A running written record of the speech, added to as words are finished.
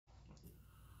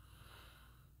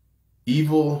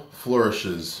Evil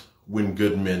flourishes when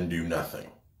good men do nothing.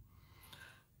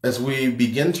 As we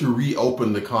begin to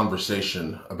reopen the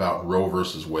conversation about Roe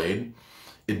versus Wade,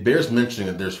 it bears mentioning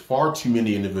that there's far too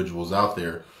many individuals out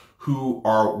there who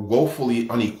are woefully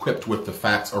unequipped with the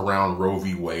facts around Roe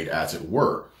v. Wade, as it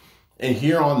were. And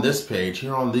here on this page,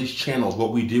 here on these channels,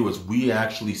 what we do is we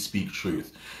actually speak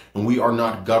truth, and we are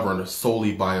not governed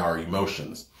solely by our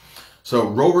emotions. So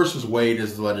Roe versus Wade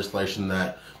is the legislation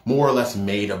that more or less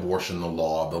made abortion the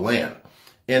law of the land.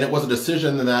 And it was a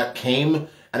decision that came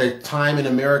at a time in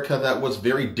America that was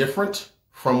very different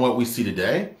from what we see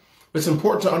today. But it's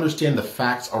important to understand the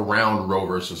facts around Roe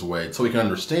versus Wade so we can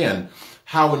understand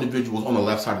how individuals on the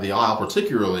left side of the aisle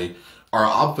particularly are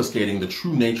obfuscating the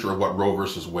true nature of what Roe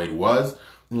versus Wade was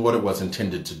and what it was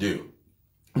intended to do.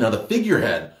 Now, the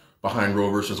figurehead behind Roe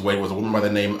versus Wade was a woman by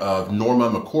the name of Norma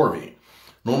McCorvey.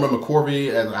 Norma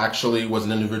McCorvey actually was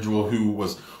an individual who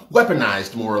was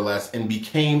weaponized more or less and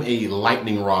became a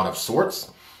lightning rod of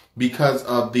sorts because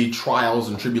of the trials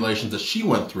and tribulations that she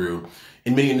went through.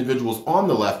 And many individuals on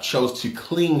the left chose to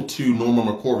cling to Norma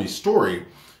McCorvey's story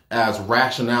as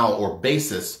rationale or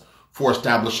basis for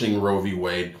establishing Roe v.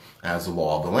 Wade as the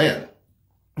law of the land.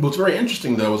 What's very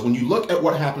interesting, though, is when you look at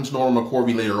what happened to Norma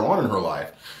McCorvey later on in her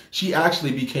life, she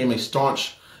actually became a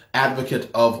staunch advocate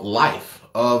of life,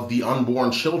 of the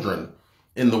unborn children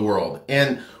in the world.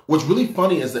 And what's really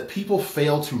funny is that people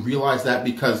fail to realize that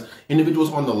because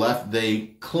individuals on the left, they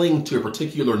cling to a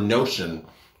particular notion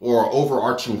or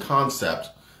overarching concept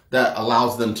that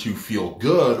allows them to feel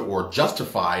good or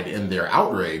justified in their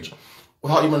outrage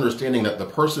without even understanding that the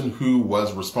person who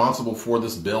was responsible for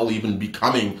this bill even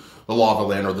becoming the law of the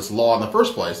land or this law in the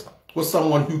first place was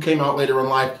someone who came out later in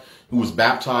life, who was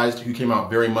baptized, who came out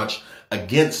very much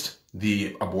against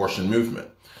the abortion movement.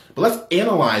 But let's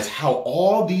analyze how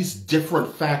all these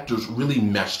different factors really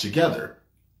mesh together.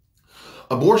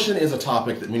 Abortion is a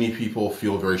topic that many people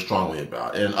feel very strongly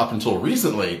about. And up until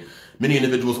recently, many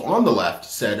individuals on the left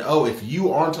said, oh, if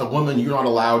you aren't a woman, you're not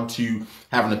allowed to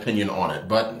have an opinion on it.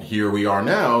 But here we are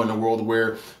now in a world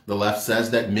where the left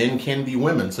says that men can be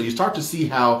women. So you start to see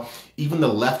how even the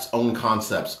left's own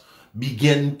concepts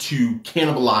begin to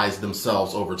cannibalize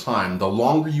themselves over time, the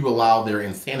longer you allow their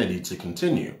insanity to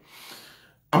continue.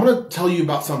 I'm going to tell you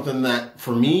about something that,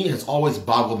 for me, has always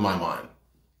boggled my mind.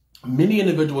 Many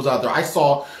individuals out there, I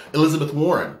saw Elizabeth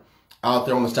Warren out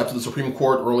there on the steps of the Supreme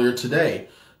Court earlier today,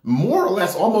 more or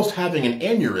less almost having an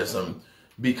aneurysm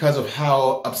because of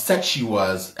how upset she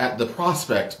was at the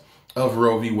prospect of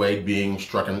Roe v. Wade being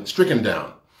stricken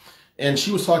down. And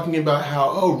she was talking about how,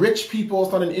 oh, rich people,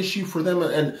 it's not an issue for them.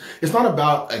 And it's not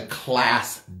about a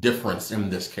class difference in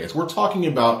this case. We're talking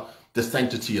about the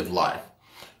sanctity of life.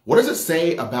 What does it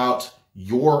say about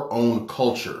your own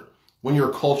culture when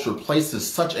your culture places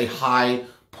such a high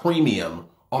premium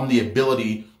on the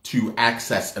ability to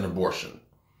access an abortion?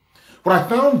 What I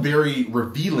found very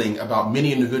revealing about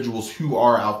many individuals who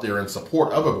are out there in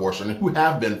support of abortion and who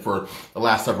have been for the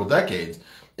last several decades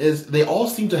is they all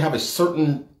seem to have a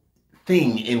certain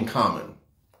thing in common.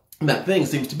 And that thing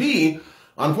seems to be,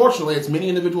 unfortunately, it's many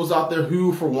individuals out there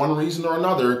who, for one reason or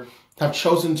another, have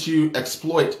chosen to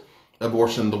exploit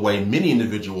abortion the way many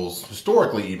individuals,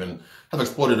 historically even, have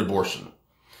exploited abortion.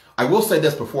 I will say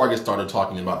this before I get started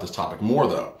talking about this topic more,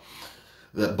 though.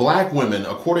 That black women,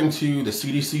 according to the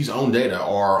CDC's own data,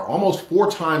 are almost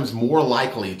 4 times more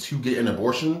likely to get an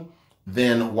abortion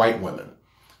than white women.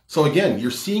 So again,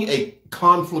 you're seeing a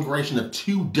conflagration of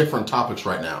two different topics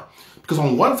right now. Because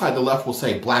on one side, the left will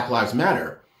say Black Lives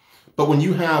Matter. But when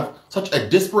you have such a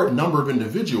disparate number of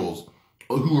individuals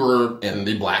who are in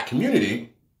the black community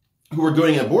who are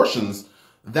doing abortions,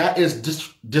 that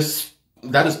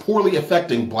is poorly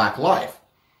affecting black life.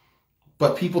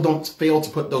 But people don't fail to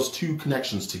put those two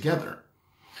connections together.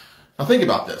 Now think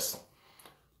about this.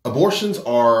 Abortions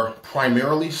are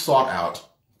primarily sought out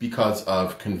because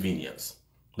of convenience.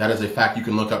 That is a fact you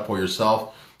can look up for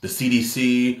yourself. The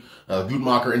CDC,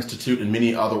 Guttmacher Institute, and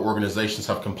many other organizations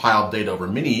have compiled data over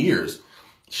many years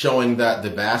showing that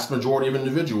the vast majority of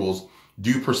individuals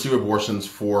do pursue abortions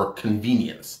for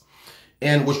convenience.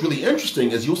 And what's really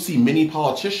interesting is you'll see many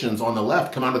politicians on the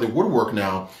left come out of the woodwork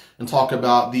now and talk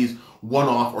about these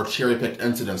one-off or cherry-picked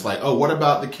incidents like, oh, what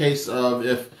about the case of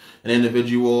if an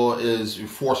individual is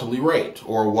forcibly raped?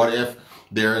 Or what if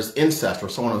there's incest or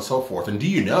so on and so forth? And do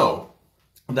you know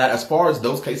that as far as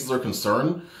those cases are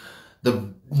concerned,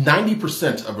 the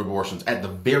 90% of abortions at the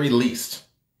very least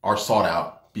are sought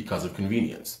out because of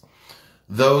convenience.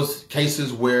 Those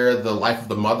cases where the life of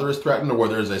the mother is threatened or where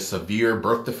there's a severe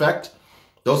birth defect,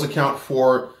 those account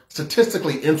for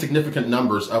statistically insignificant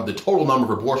numbers of the total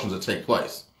number of abortions that take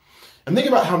place. And think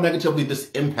about how negatively this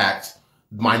impacts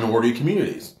minority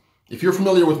communities. If you're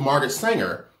familiar with Margaret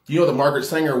Sanger, you know that Margaret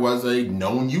Sanger was a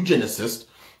known eugenicist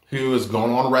who has gone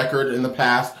on record in the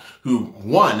past, who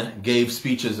one, gave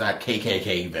speeches at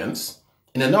KKK events,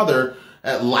 and another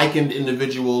likened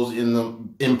individuals in the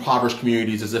impoverished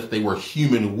communities as if they were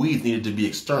human weeds needed to be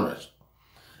exterminated.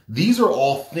 These are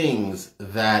all things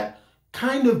that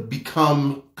kind of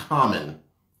become common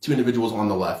to individuals on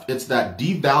the left. It's that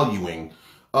devaluing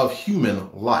of human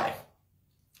life.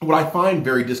 What I find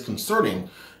very disconcerting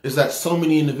is that so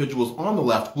many individuals on the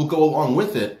left will go along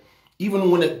with it, even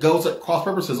when it goes at cross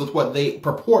purposes with what they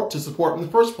purport to support in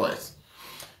the first place.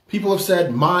 People have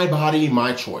said, my body,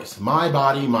 my choice, my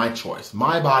body, my choice,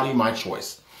 my body, my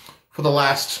choice. For the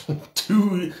last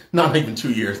not even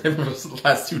 2 years, the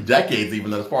last 2 decades,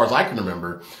 even as far as I can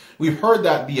remember, we've heard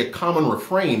that be a common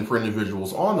refrain for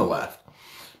individuals on the left.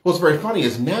 What's very funny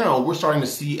is now we're starting to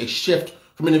see a shift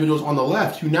from individuals on the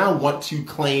left who now want to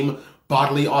claim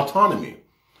bodily autonomy.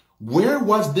 Where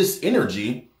was this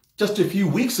energy just a few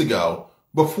weeks ago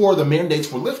before the mandates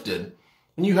were lifted?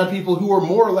 And you had people who were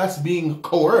more or less being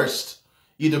coerced,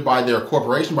 either by their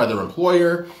corporation, by their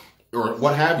employer, or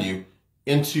what have you,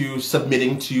 into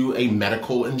submitting to a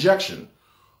medical injection.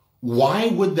 Why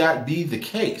would that be the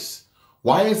case?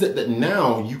 Why is it that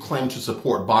now you claim to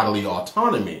support bodily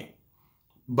autonomy,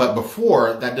 but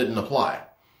before that didn't apply?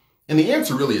 And the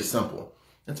answer really is simple.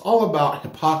 It's all about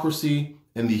hypocrisy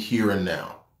in the here and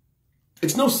now.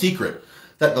 It's no secret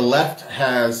that the left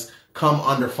has come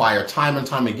under fire time and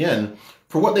time again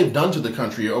for what they've done to the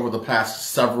country over the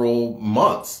past several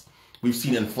months. We've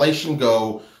seen inflation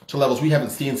go to levels we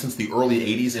haven't seen since the early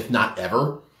 80s, if not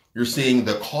ever. You're seeing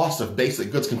the cost of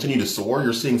basic goods continue to soar.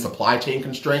 You're seeing supply chain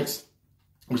constraints.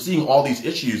 We're seeing all these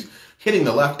issues hitting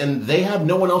the left, and they have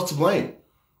no one else to blame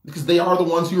because they are the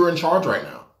ones who are in charge right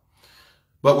now.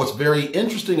 But what's very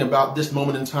interesting about this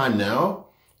moment in time now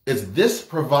is this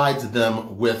provides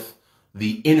them with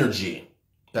the energy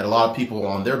that a lot of people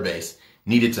on their base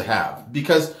needed to have,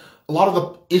 because a lot of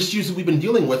the issues that we've been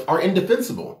dealing with are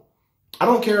indefensible. I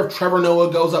don't care if Trevor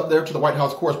Noah goes up there to the White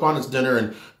House Correspondents' Dinner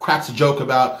and cracks a joke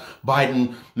about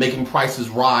Biden making prices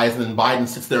rise, and then Biden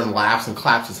sits there and laughs and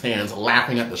claps his hands,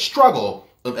 laughing at the struggle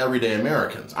of everyday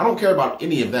Americans. I don't care about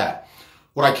any of that.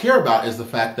 What I care about is the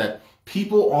fact that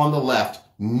people on the left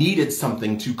needed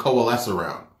something to coalesce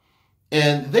around.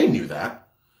 And they knew that.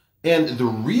 And the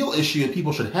real issue that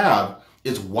people should have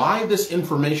is why this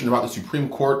information about the Supreme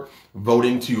Court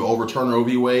voting to overturn Roe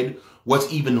v. Wade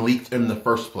was even leaked in the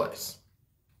first place.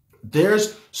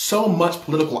 There's so much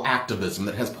political activism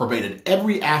that has pervaded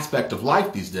every aspect of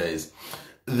life these days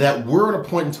that we're at a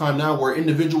point in time now where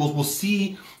individuals will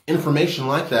see information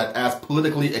like that as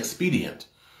politically expedient.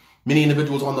 Many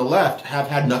individuals on the left have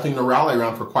had nothing to rally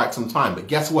around for quite some time. But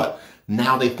guess what?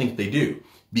 Now they think they do.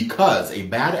 Because a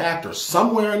bad actor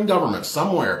somewhere in government,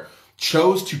 somewhere,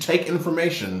 chose to take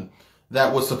information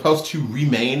that was supposed to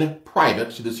remain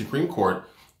private to the Supreme Court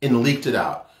and leaked it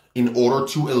out in order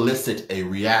to elicit a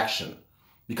reaction.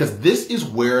 Because this is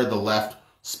where the left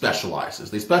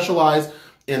specializes. They specialize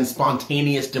in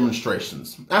spontaneous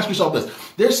demonstrations. Ask yourself this.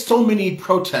 There's so many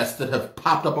protests that have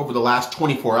popped up over the last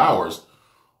 24 hours.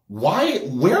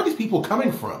 Where are these people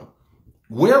coming from?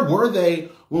 Where were they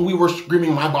when we were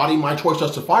screaming, my body, my choice,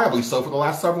 justifiably so for the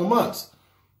last several months?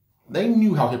 They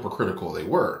knew how hypocritical they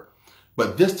were.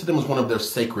 But this to them was one of their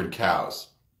sacred cows.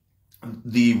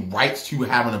 The right to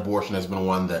have an abortion has been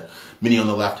one that many on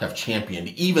the left have championed,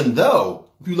 even though,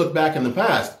 if you look back in the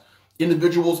past,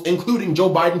 individuals, including Joe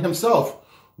Biden himself,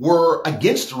 were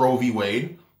against Roe v.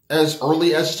 Wade as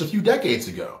early as just a few decades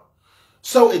ago.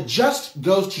 So it just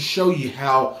goes to show you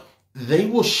how they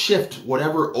will shift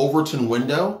whatever Overton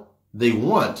window they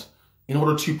want in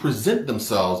order to present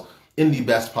themselves in the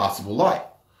best possible light.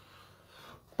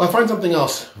 I find something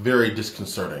else very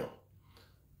disconcerting.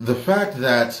 The fact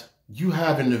that you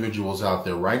have individuals out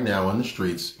there right now in the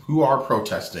streets who are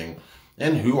protesting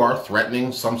and who are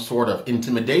threatening some sort of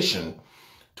intimidation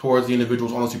towards the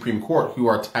individuals on the Supreme Court who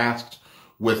are tasked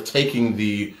with taking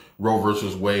the Roe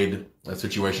versus Wade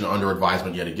situation under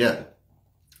advisement yet again.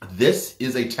 This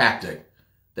is a tactic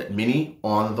that many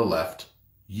on the left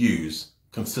use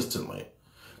consistently.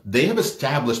 They have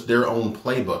established their own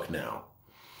playbook now.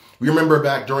 We remember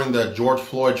back during the George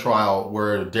Floyd trial,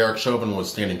 where Derek Chauvin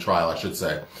was standing trial, I should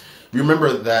say. We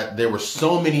remember that there were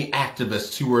so many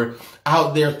activists who were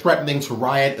out there threatening to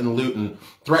riot and loot and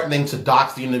threatening to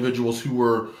dox the individuals who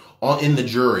were in the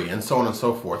jury and so on and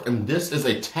so forth. And this is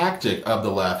a tactic of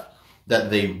the left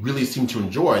that they really seem to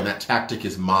enjoy, and that tactic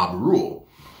is mob rule.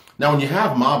 Now, when you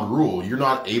have mob rule, you're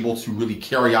not able to really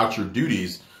carry out your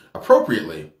duties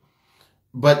appropriately.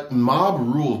 But mob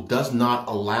rule does not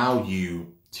allow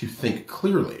you to think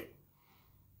clearly.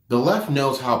 The left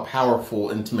knows how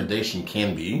powerful intimidation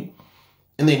can be,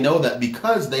 and they know that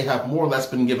because they have more or less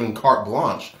been given carte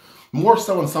blanche, more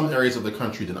so in some areas of the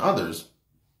country than others,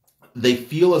 they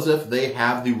feel as if they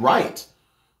have the right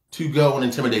to go and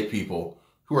intimidate people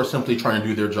who are simply trying to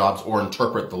do their jobs or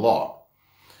interpret the law.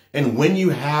 And when you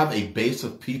have a base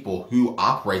of people who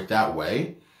operate that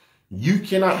way, you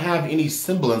cannot have any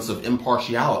semblance of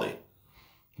impartiality.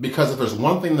 Because if there's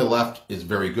one thing the left is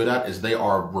very good at, is they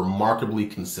are remarkably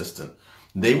consistent.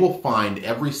 They will find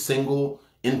every single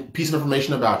piece of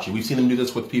information about you. We've seen them do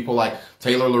this with people like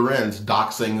Taylor Lorenz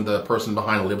doxing the person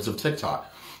behind Libs of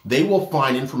TikTok. They will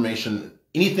find information,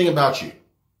 anything about you,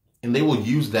 and they will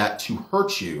use that to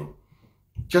hurt you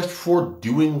just for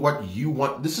doing what you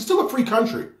want. This is still a free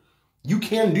country. You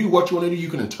can do what you want to do. You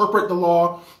can interpret the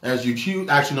law as you choose.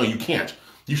 Actually, no, you can't.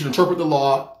 You should interpret the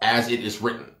law as it is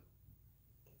written.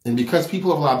 And because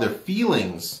people have allowed their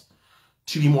feelings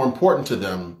to be more important to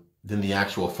them than the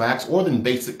actual facts or than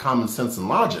basic common sense and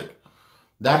logic,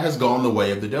 that has gone the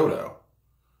way of the dodo.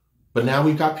 But now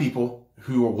we've got people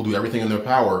who will do everything in their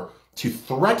power to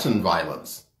threaten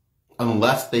violence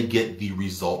unless they get the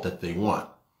result that they want.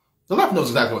 The left knows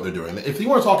exactly what they're doing. If they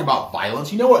want to talk about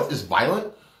violence, you know what is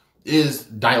violent? Is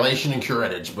dilation and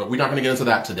curettage, but we're not going to get into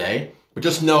that today. But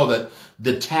just know that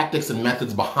the tactics and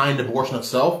methods behind abortion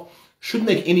itself should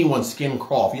make anyone's skin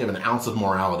crawl if you have an ounce of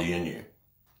morality in you.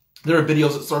 There are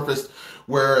videos that surfaced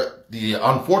where the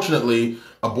unfortunately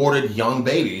aborted young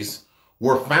babies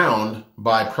were found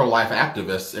by pro-life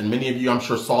activists, and many of you, I'm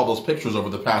sure, saw those pictures over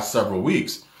the past several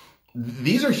weeks.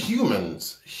 These are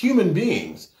humans, human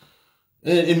beings.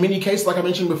 In many cases, like I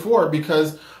mentioned before,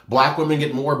 because black women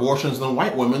get more abortions than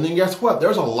white women, then guess what?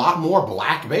 There's a lot more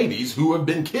black babies who have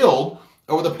been killed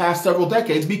over the past several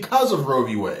decades because of Roe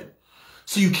v. Wade.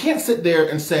 So you can't sit there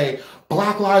and say,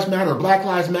 Black Lives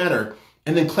Matter,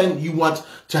 and then claim that you want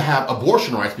to have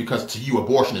abortion rights because to you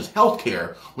abortion is health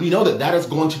care, when you know that that is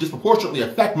going to disproportionately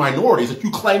affect minorities that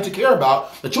you claim to care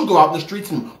about, that you'll go out in the streets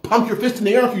and pump your fist in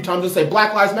the air a few times and say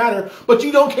Black Lives Matter, but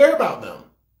you don't care about them.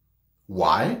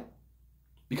 Why?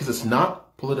 Because it's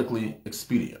not politically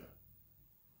expedient.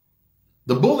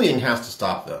 The bullying has to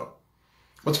stop, though.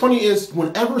 What's funny is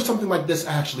whenever something like this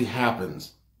actually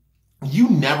happens, you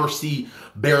never see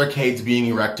barricades being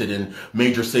erected in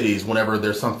major cities whenever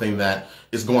there's something that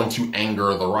is going to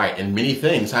anger the right. And many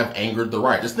things have angered the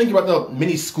right. Just think about the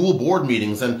many school board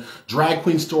meetings and drag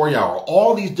queen story hour,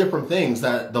 all these different things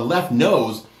that the left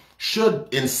knows should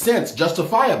incense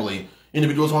justifiably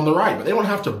individuals on the right. But they don't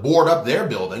have to board up their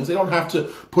buildings. They don't have to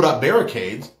put up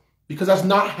barricades because that's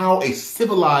not how a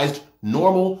civilized,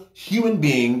 normal human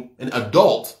being, an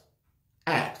adult,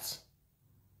 acts.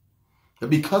 But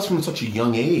because from such a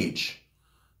young age,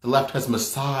 the left has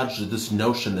massaged this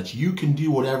notion that you can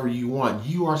do whatever you want.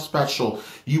 You are special.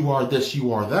 You are this,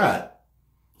 you are that.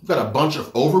 You've got a bunch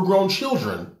of overgrown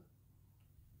children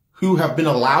who have been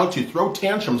allowed to throw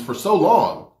tantrums for so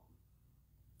long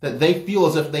that they feel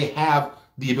as if they have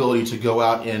the ability to go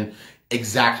out and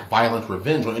exact violent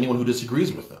revenge on anyone who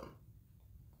disagrees with them.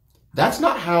 That's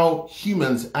not how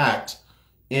humans act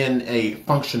in a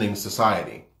functioning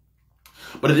society.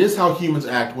 But it is how humans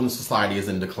act when society is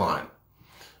in decline.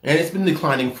 And it's been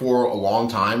declining for a long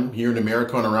time here in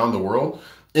America and around the world.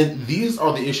 And these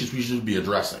are the issues we should be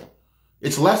addressing.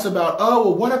 It's less about, oh,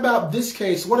 well, what about this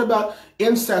case? What about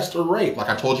incest or rape? Like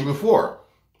I told you before,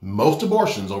 most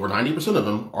abortions, over 90% of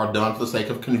them, are done for the sake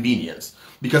of convenience.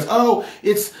 Because, oh,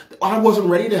 I wasn't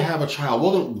ready to have a child.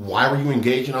 Well, then why were you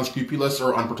engaged in unscrupulous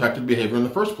or unprotected behavior in the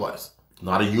first place?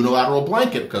 Not a unilateral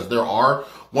blanket, because there are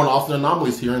one-offs and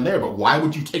anomalies here and there. But why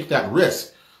would you take that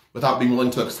risk without being willing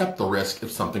to accept the risk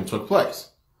if something took place?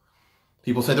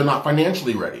 People say they're not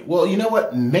financially ready. Well, you know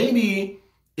what? Maybe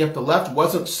if the left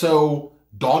wasn't so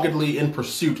doggedly in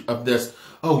pursuit of this,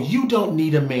 oh, you don't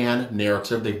need a man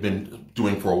narrative they've been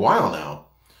doing for a while now,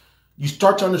 you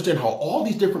start to understand how all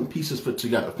these different pieces fit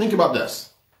together. Think about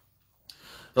this.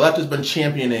 The left has been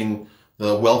championing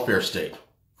the welfare state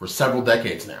for several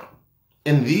decades now.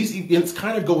 And these events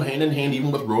kind of go hand in hand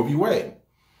even with Roe v. Wade.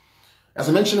 As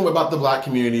I mentioned about the black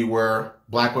community where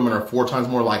black women are 4 times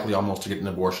more likely almost to get an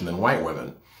abortion than white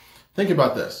women, think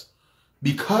about this.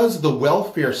 Because the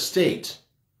welfare state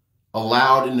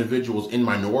allowed individuals in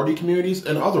minority communities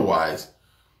and otherwise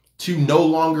to no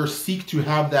longer seek to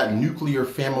have that nuclear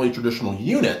family traditional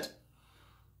unit,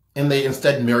 and they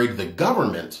instead married the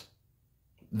government,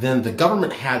 then the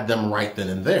government had them right then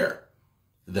and there.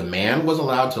 The man was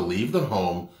allowed to leave the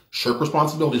home, shirk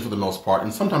responsibilities for the most part,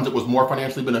 and sometimes it was more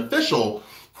financially beneficial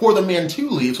for the man to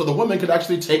leave so the woman could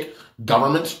actually take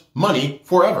government money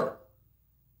forever.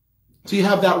 So you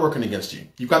have that working against you.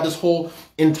 You've got this whole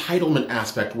entitlement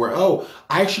aspect where, oh,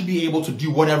 I should be able to do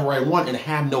whatever I want and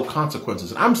have no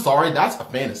consequences. And I'm sorry, that's a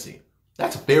fantasy.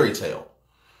 That's a fairy tale.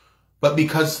 But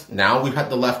because now we've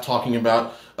had the left talking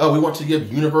about, oh, we want to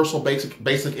give universal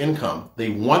basic income. They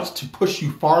want to push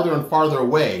you farther and farther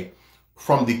away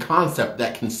from the concept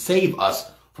that can save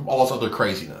us from all this other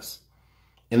craziness.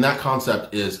 And that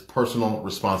concept is personal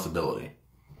responsibility.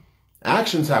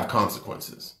 Actions have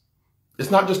consequences. It's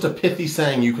not just a pithy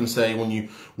saying you can say when you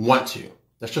want to.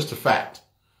 That's just a fact.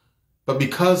 But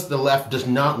because the left does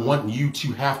not want you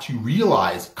to have to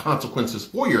realize consequences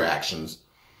for your actions,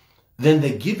 then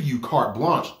they give you carte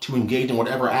blanche to engage in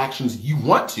whatever actions you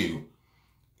want to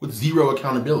with zero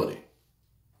accountability.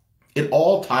 It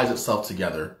all ties itself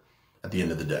together at the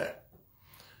end of the day.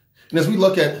 And as we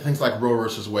look at things like Roe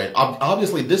versus Wade,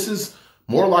 obviously this is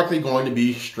more likely going to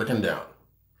be stricken down.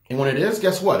 And when it is,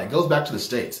 guess what? It goes back to the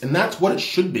states. And that's what it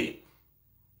should be.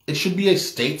 It should be a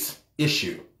states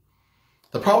issue.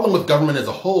 The problem with government as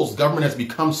a whole is government has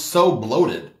become so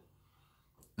bloated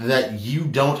that you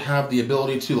don't have the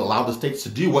ability to allow the states to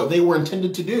do what they were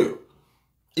intended to do.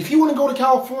 If you want to go to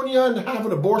California and have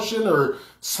an abortion or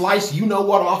slice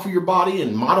you-know-what off of your body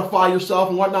and modify yourself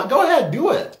and whatnot, go ahead,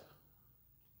 do it.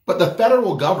 But the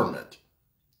federal government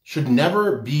should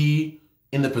never be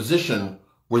in the position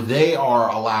where they are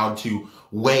allowed to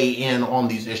weigh in on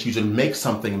these issues and make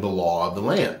something the law of the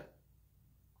land.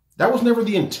 That was never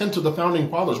the intent of the founding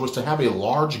fathers, was to have a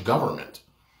large government.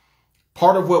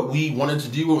 Part of what we wanted to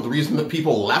do, the reason that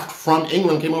people left from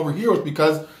England came over here, was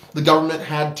because the government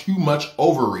had too much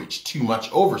overreach, too much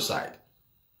oversight.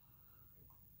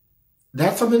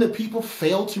 That's something that people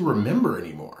fail to remember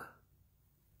anymore.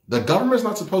 The government's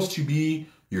not supposed to be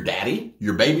your daddy,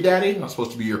 your baby daddy, not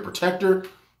supposed to be your protector.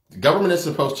 The government is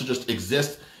supposed to just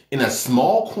exist in as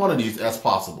small quantities as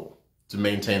possible to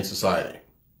maintain society.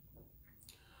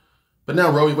 But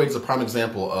now Roe v. Wade is a prime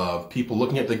example of people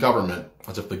looking at the government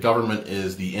as if the government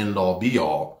is the end-all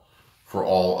be-all for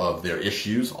all of their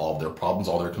issues, all of their problems,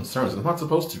 all their concerns. And it's not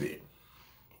supposed to be.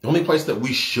 The only place that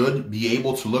we should be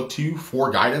able to look to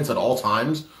for guidance at all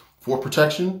times, for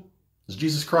protection, is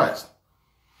Jesus Christ.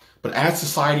 But as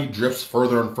society drifts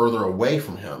further and further away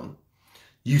from him,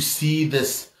 you see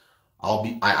this,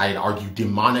 I'd argue,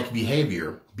 demonic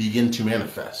behavior begin to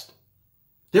manifest.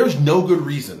 There's no good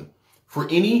reason for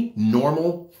any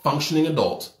normal, functioning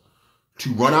adult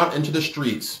to run out into the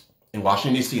streets in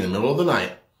Washington, D.C. in the middle of the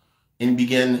night and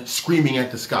begin screaming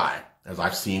at the sky, as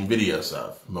I've seen videos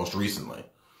of most recently.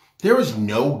 There is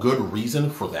no good reason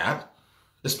for that,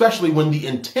 especially when the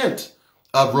intent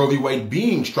of Roe v. Wade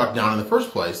being struck down in the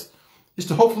first place is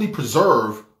to hopefully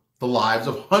preserve the lives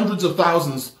of hundreds of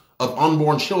thousands of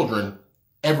unborn children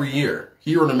every year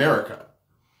here in America.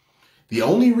 The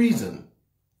only reason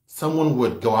someone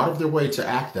would go out of their way to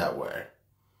act that way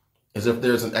is if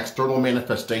there's an external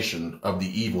manifestation of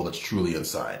the evil that's truly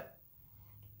inside.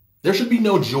 There should be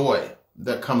no joy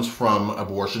that comes from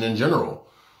abortion in general.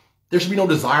 There should be no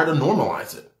desire to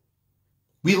normalize it.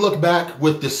 We look back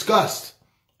with disgust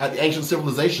at the ancient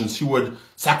civilizations who would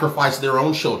sacrifice their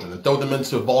own children and throw them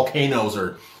into volcanoes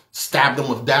or stab them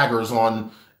with daggers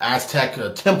on Aztec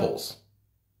temples.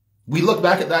 We look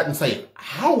back at that and say,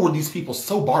 how were these people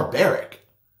so barbaric?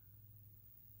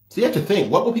 So you have to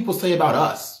think, what will people say about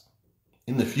us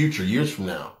in the future, years from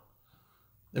now,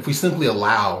 if we simply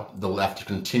allow the left to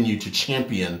continue to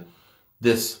champion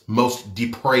this most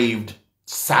depraved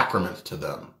sacrament to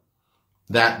them,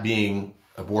 that being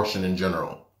abortion in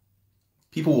general?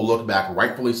 People will look back,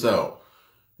 rightfully so,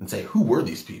 and say, who were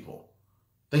these people?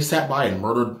 They sat by and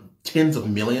murdered tens of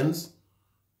millions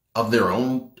of their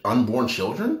own unborn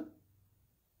children?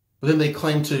 But then they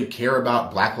claim to care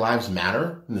about Black Lives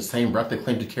Matter. In the same breath, they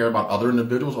claim to care about other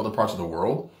individuals, other parts of the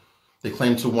world. They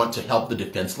claim to want to help the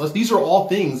defenseless. These are all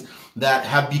things that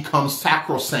have become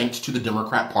sacrosanct to the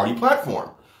Democrat Party platform.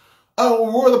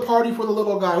 Oh, we're the party for the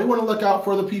little guy. We want to look out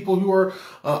for the people who are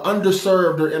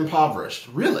underserved or impoverished.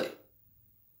 Really?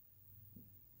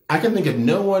 I can think of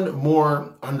no one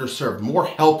more underserved, more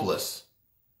helpless,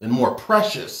 and more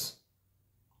precious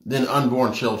than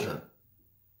unborn children.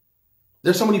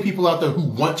 There's so many people out there who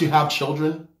want to have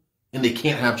children and they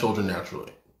can't have children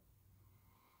naturally.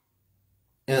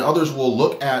 And others will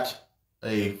look at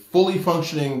a fully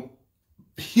functioning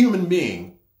human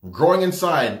being growing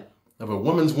inside of a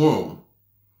woman's womb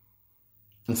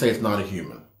and say it's not a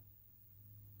human.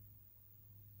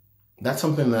 That's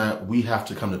something that we have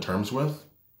to come to terms with.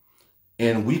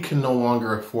 And we can no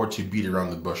longer afford to beat around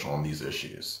the bush on these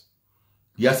issues.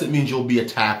 Yes, it means you'll be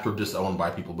attacked or disowned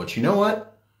by people, but you know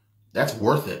what? That's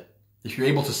worth it. If you're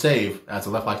able to save, as the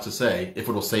left likes to say, if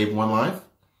it'll save one life,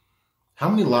 how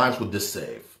many lives would this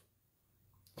save?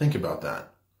 Think about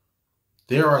that.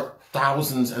 There are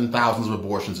thousands and thousands of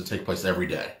abortions that take place every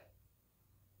day.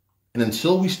 And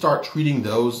until we start treating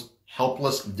those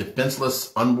helpless,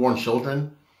 defenseless, unborn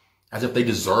children as if they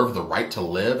deserve the right to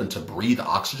live and to breathe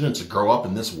oxygen and to grow up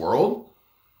in this world,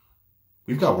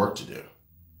 we've got work to do.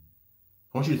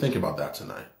 I want you to think about that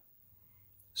tonight.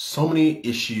 So many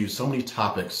issues, so many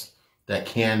topics that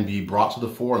can be brought to the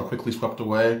fore and quickly swept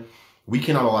away. We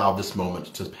cannot allow this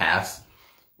moment to pass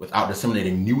without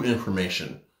disseminating new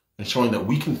information and showing that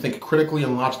we can think critically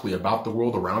and logically about the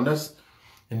world around us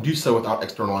and do so without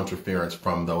external interference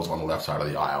from those on the left side of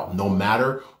the aisle, no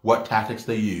matter what tactics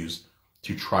they use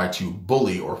to try to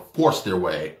bully or force their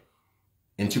way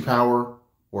into power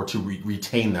or to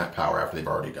retain that power after they've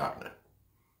already gotten it.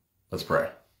 Let's pray.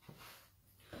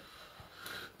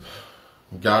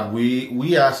 God,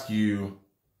 we ask you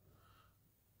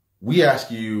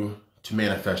to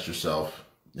manifest yourself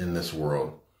in this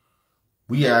world.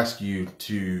 We ask you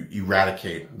to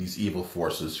eradicate these evil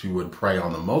forces who would prey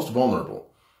on the most vulnerable,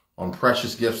 on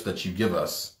precious gifts that you give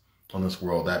us on this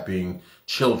world, that being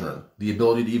children, the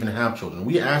ability to even have children.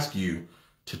 We ask you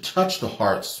to touch the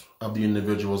hearts of the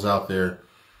individuals out there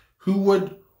who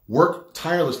would work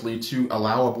tirelessly to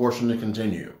allow abortion to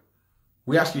continue.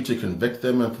 We ask you to convict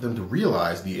them and for them to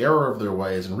realize the error of their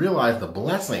ways and realize the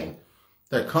blessing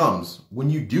that comes when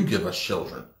you do give us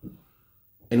children.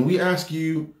 And we ask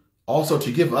you also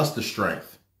to give us the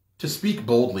strength to speak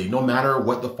boldly, no matter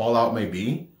what the fallout may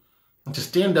be, and to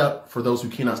stand up for those who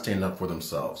cannot stand up for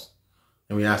themselves.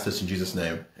 And we ask this in Jesus'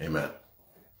 name, amen.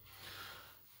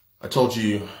 I told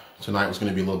you tonight was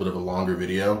going to be a little bit of a longer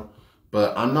video,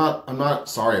 but I'm not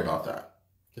sorry about that.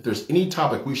 If there's any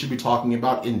topic we should be talking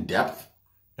about in depth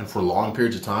and for long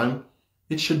periods of time,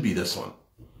 it should be this one.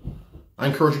 I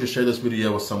encourage you to share this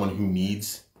video with someone who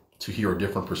needs to hear a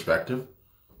different perspective.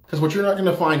 Because what you're not going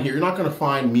to find here, you're not going to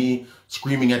find me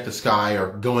screaming at the sky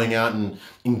or going out and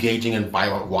engaging in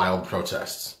violent, wild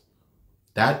protests.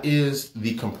 That is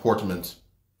the comportment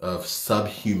of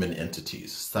subhuman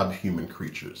entities, subhuman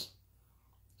creatures.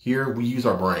 Here, we use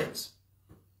our brains.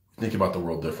 We think about the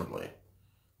world differently.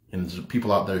 And there's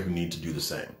people out there who need to do the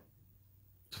same.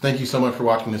 So thank you so much for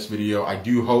watching this video. I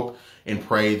do hope and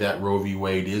pray that Roe v.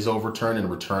 Wade is overturned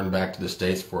and returned back to the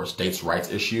states for a states'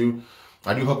 rights issue.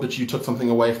 I do hope that you took something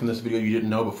away from this video you didn't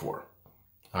know before.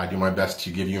 I do my best to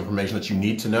give you information that you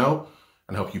need to know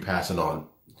and help you pass it on.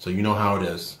 So you know how it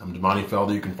is. I'm Damani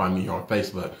Felder. You can find me here on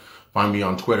Facebook. Find me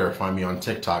on Twitter. Find me on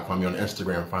TikTok. Find me on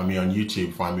Instagram. Find me on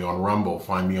YouTube. Find me on Rumble.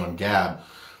 Find me on Gab.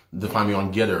 Find me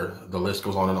on Gitter. The list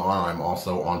goes on and on. I'm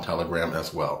also on Telegram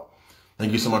as well.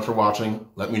 Thank you so much for watching.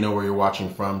 Let me know where you're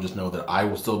watching from. Just know that I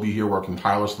will still be here working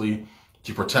tirelessly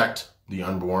to protect the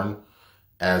unborn,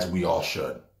 as we all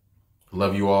should.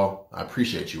 Love you all. I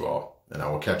appreciate you all. And I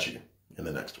will catch you in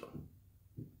the next one.